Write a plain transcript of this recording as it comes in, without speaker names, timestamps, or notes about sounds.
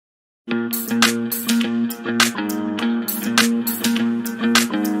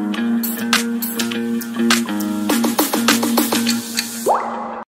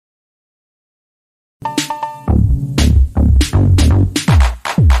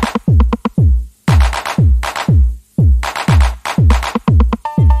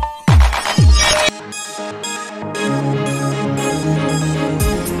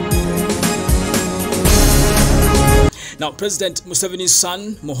Now, President Museveni's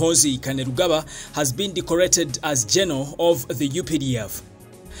son, Muhoozi Gen Muhanga, has been decorated as General of the UPDF.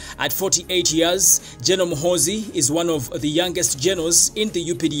 At 48 years, Gen Muhoozi is one of the youngest generals in the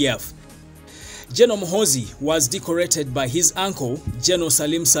UPDF. Gen Muhoozi was decorated by his uncle, Gen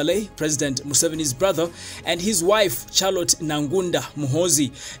Salim Saleh, President Museveni's brother, and his wife, Charlotte Nangunda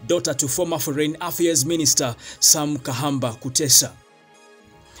Muhoozi, daughter to former Foreign Affairs Minister Sam Kahamba Kutesa.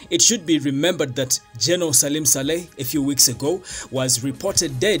 It should be remembered that Gen Salim Saleh, a few weeks ago, was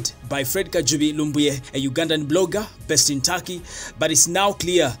reported dead by Fred Kajubi Lumbuye, a Ugandan blogger based in Turkey, but it's now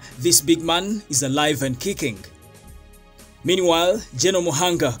clear this big man is alive and kicking. Meanwhile, Gen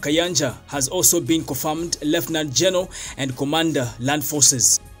Muhanga Kayanja has also been confirmed Lieutenant General and Commander Land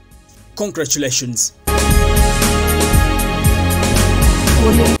Forces. Congratulations.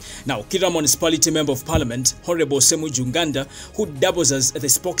 Now, Kira Municipality Member of Parliament, Hon Semujju, who doubles as the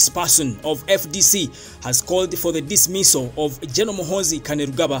spokesperson of FDC, has called for the dismissal of Gen Muhoozi Gen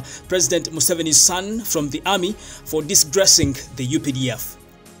Muhanga, President Museveni's son, from the army for disgracing the UPDF.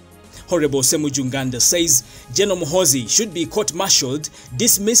 Hon Semujju says Gen Muhoozi should be court-martialed,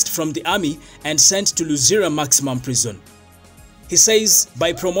 dismissed from the army, and sent to Luzira Maximum Prison. He says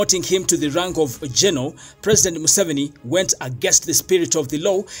by promoting him to the rank of General, President Museveni went against the spirit of the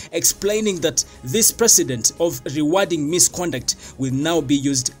law, explaining that this precedent of rewarding misconduct will now be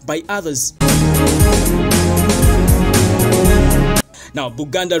used by others. Now,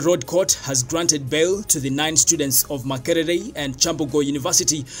 Buganda Road Court has granted bail to the 9 students of Makerere and Chambogo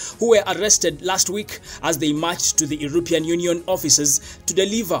University who were arrested last week as they marched to the European Union offices to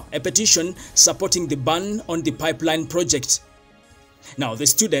deliver a petition supporting the ban on the pipeline project. Now, the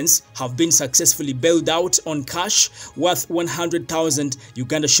students have been successfully bailed out on cash worth 100,000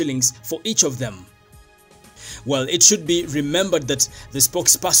 Uganda shillings for each of them. Well, it should be remembered that the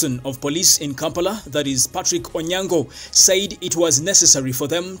spokesperson of police in Kampala, that is Patrick Onyango, said it was necessary for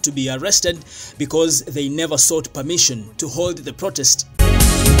them to be arrested because they never sought permission to hold the protest.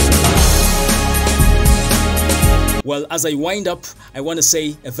 Well, as I wind up, I want to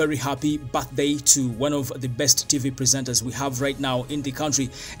say a very happy birthday to one of the best TV presenters we have right now in the country,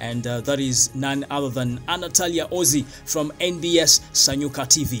 and that is none other than Talia Oze from NBS Sanyuka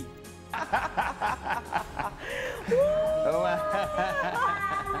TV.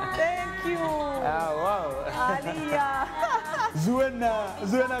 Thank you. Wow. Talia.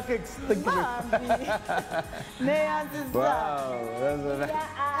 Zuena cakes. Thank you. Wow.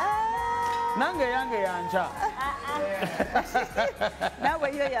 Nange yange yancha. Nawe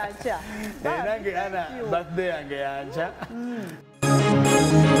yo yancha. Nange ana birthday yange yancha.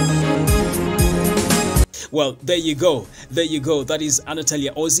 Well, there you go. There you go. That is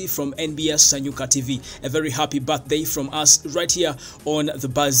Talia Oze from NBS Sanyuka TV. A very happy birthday from us right here on The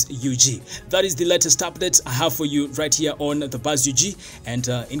Buzz UG. That is the latest update I have for you right here on The Buzz UG. And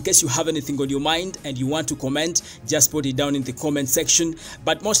in case you have anything on your mind and you want to comment, just put it down in the comment section.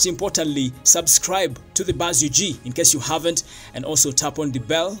 But most importantly, subscribe to The Buzz UG in case you haven't, and also tap on the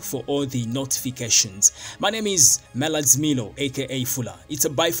bell for all the notifications. My name is Melad Milo, aka Fuller. It's a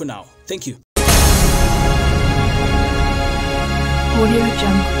bye for now. Thank you. Audio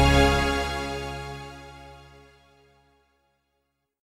Jungle.